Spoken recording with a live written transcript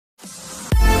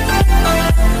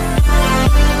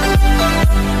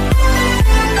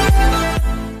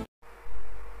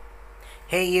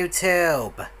Hey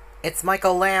YouTube, it's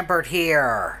Michael Lambert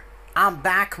here. I'm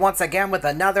back once again with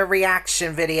another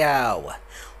reaction video.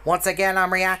 Once again,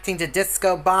 I'm reacting to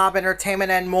Disco Bob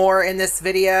Entertainment and more in this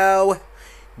video.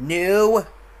 New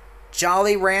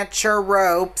Jolly Rancher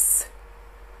ropes,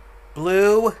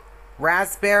 blue,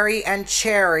 raspberry, and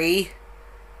cherry.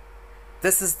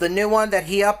 This is the new one that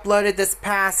he uploaded this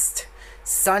past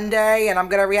Sunday, and I'm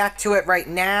going to react to it right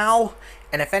now.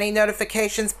 And if any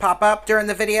notifications pop up during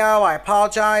the video, I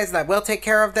apologize and I will take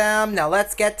care of them. Now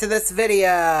let's get to this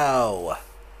video.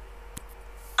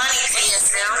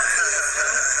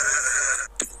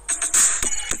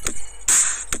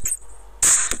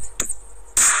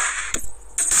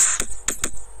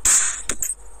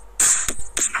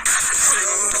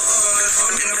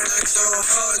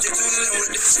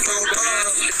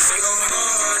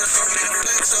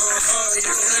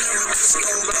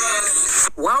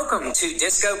 Welcome to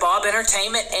Disco Bob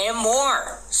Entertainment and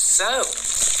more. So,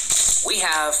 we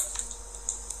have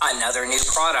another new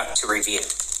product to review.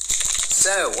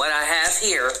 So, what I have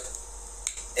here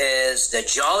is the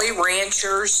Jolly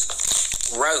Ranchers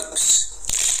ropes.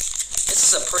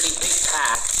 This is a pretty big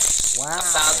pack. Wow. I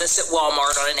found this at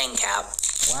Walmart on an end cap.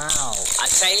 Wow. I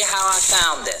tell you how I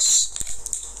found this.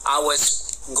 I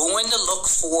was going to look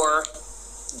for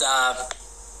the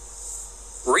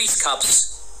Reese cups,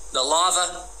 the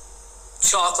lava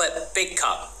chocolate big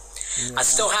cup. Yeah. I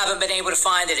still haven't been able to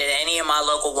find it at any of my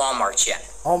local Walmarts yet.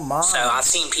 Oh my. So I've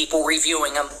seen people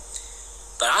reviewing them,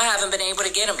 but I haven't been able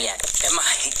to get them yet in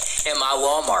my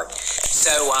Walmart.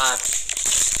 So I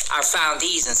found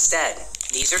these instead.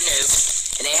 These are new,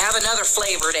 and they have another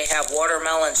flavor. They have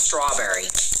watermelon strawberry.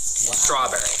 Wow.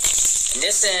 Strawberry. And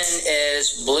this end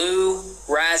is blue,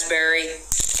 raspberry,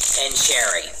 and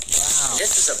cherry. Wow.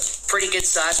 This is a pretty good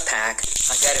size pack.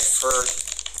 I got it for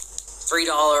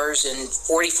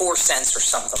 $3.44 or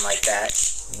something like that.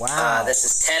 Wow. This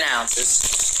is 10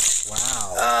 ounces.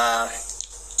 Wow.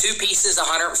 2 pieces,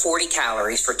 140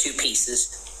 calories for 2 pieces.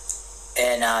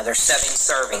 And there's 7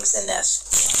 servings in this.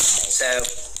 Wow. So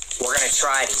we're going to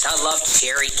try these. I love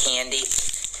cherry candy.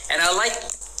 And I like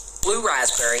blue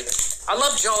raspberry. I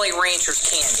love Jolly Ranchers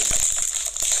candy.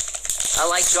 I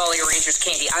like Jolly Ranchers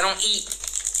candy. I don't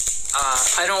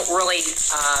really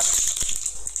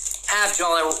have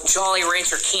Jolly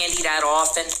Rancher candy that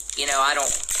often. You know, I don't.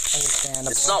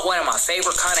 Understandable. It's not one of my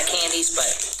favorite kind of candies, but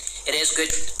it is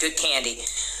good candy.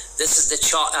 This is the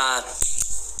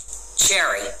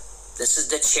cherry. This is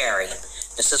the cherry.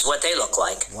 This is what they look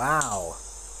like. Wow.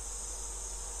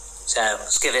 So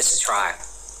let's give this a try.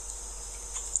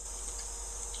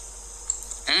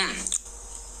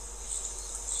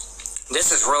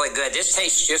 This is really good. This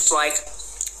tastes just like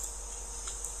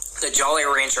the Jolly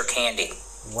Rancher candy.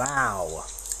 Wow.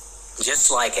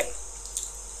 Just like it.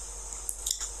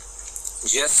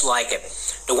 Just like it.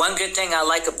 The one good thing I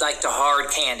like the hard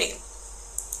candy.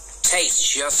 Tastes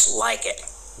just like it.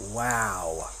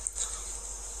 Wow.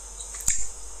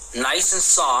 Nice and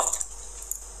soft.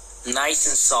 Nice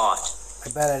and soft. I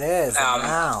bet it is.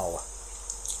 Wow.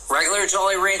 Regular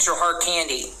Jolly Rancher hard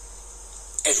candy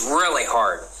is really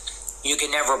hard. You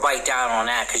can never bite down on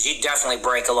that because you definitely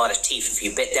break a lot of teeth if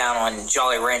you bit down on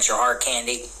Jolly Rancher hard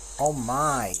candy. Oh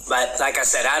my. But like I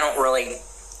said, I don't really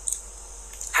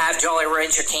have Jolly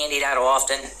Rancher candy that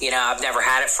often. You know, I've never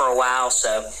had it for a while,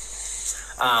 so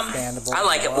I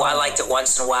like it. Well, I liked it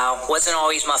once in a while. Wasn't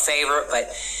always my favorite,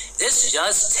 but this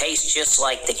does taste just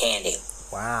like the candy.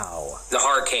 Wow. The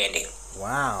hard candy.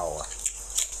 Wow.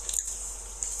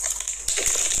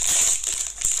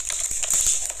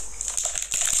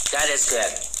 That is good.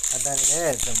 I bet it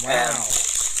is. And wow.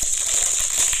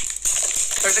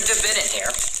 There's a good bit in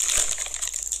here.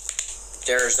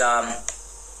 There's 7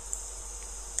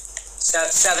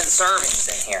 servings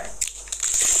in here.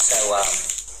 So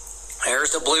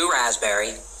here's the blue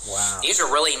raspberry. Wow. These are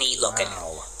really neat looking.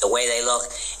 Wow. The way they look.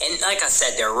 And like I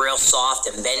said, they're real soft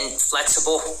and bend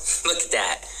flexible. Look at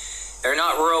that. They're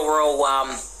not real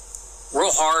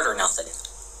hard or nothing.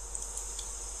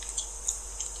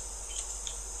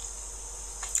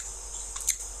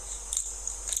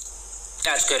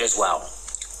 That's good as well.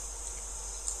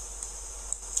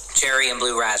 Cherry and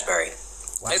blue raspberry.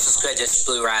 Wow. This is good, this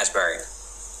blue raspberry.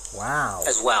 Wow.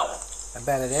 As well. I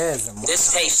bet it is. And wow.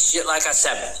 This tastes, like I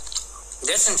said,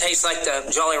 this one tastes like the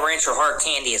Jolly Rancher hard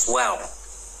candy as well.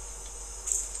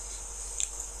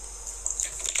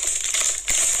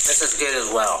 This is good as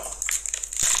well.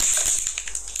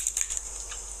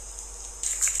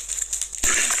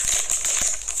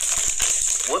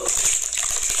 Whoops.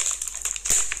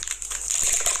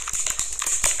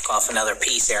 Off another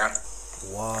piece here.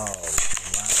 Whoa. Wow.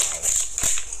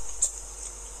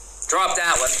 Drop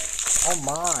that one. Oh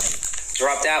my.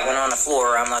 Drop that one on the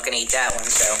floor. I'm not going to eat that one,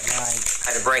 so Right.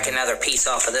 I had to break another piece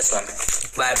off of this one.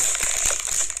 But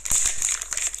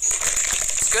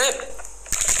it's good.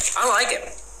 I like it.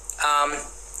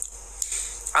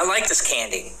 I like this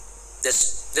candy.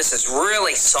 This is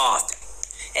really soft.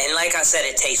 And like I said,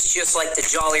 it tastes just like the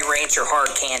Jolly Rancher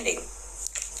hard candy.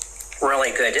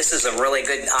 Really good. This is a really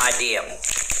good idea.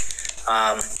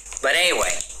 But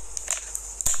anyway,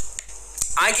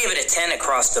 I give it a 10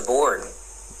 across the board.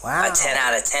 Wow. A 10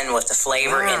 out of 10 with the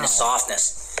flavor and the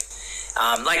softness.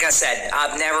 Like I said,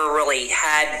 I've never really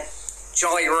had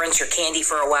Jolly Rancher candy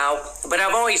for a while, but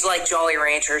I've always liked Jolly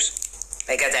Ranchers.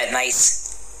 They got that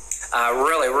nice,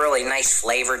 really, really nice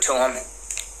flavor to them,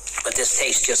 but this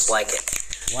tastes just like it.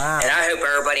 Wow. And I hope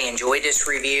everybody enjoyed this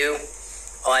review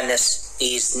on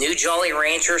these new Jolly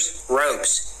Ranchers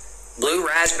ropes, blue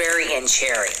raspberry and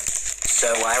cherry. So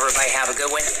everybody have a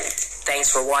good one. Thanks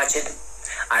for watching.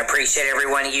 I appreciate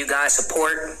every one of you guys'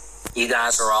 support. You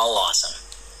guys are all awesome.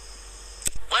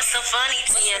 What's so funny,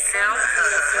 TSM?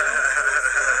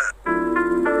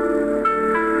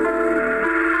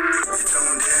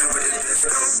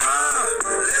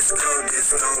 Let's go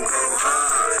disco, go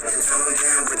hard. You tuned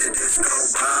in with the disco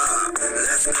bob.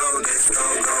 Let's go disco,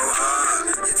 go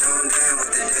hard. You tuned in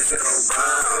with the disco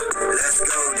bob. Let's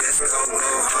go disco, go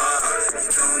hard. You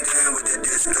tuned in with the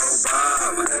disco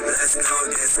bob. Let's go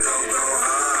disco, go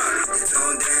hard. You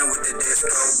tuned in with the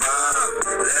disco bob.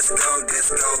 Let's go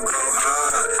disco, go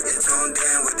hard. You tuned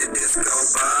in with the disco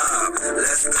bob.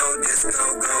 Let's go disco,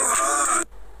 go hard.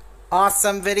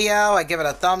 Awesome video. I give it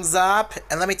a thumbs up.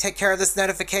 And let me take care of this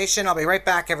notification. I'll be right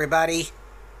back, everybody.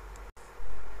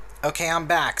 Okay, I'm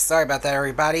back. Sorry about that,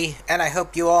 everybody. And I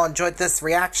hope you all enjoyed this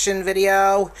reaction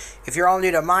video. If you're all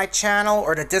new to my channel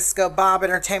or to Disco Bob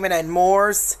Entertainment and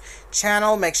More's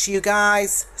channel, make sure you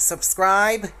guys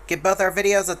subscribe. Give both our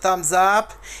videos a thumbs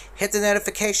up. Hit the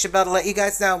notification bell to let you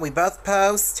guys know when we both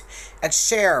post. And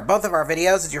share both of our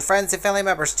videos with your friends and family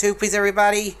members too, please,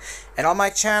 everybody. And on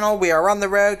my channel, we are on the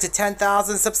road to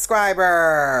 10,000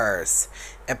 subscribers.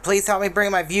 And please help me bring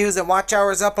my views and watch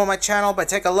hours up on my channel by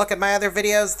taking a look at my other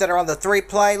videos that are on the 3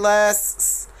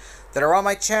 playlists that are on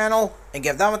my channel. And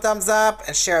give them a thumbs up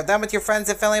and share them with your friends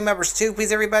and family members too,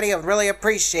 please, everybody. I really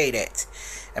appreciate it.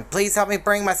 And please help me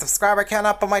bring my subscriber count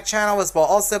up on my channel as well.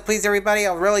 Also, please, everybody,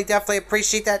 I'll really definitely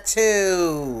appreciate that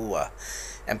too.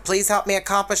 And please help me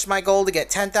accomplish my goal to get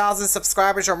 10,000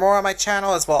 subscribers or more on my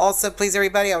channel as well. Also, please,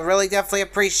 everybody, I really definitely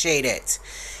appreciate it.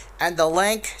 And the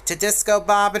link to Disco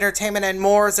Bob Entertainment and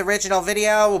More's original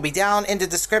video will be down in the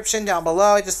description down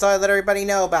below. I just thought I'd let everybody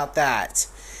know about that.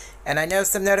 And I know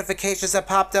some notifications have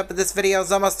popped up, but this video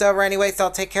is almost over anyway, so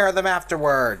I'll take care of them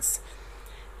afterwards.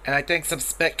 And I think some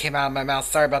spit came out of my mouth.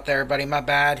 Sorry about that, everybody. My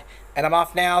bad. And I'm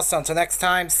off now, so until next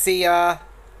time, see ya.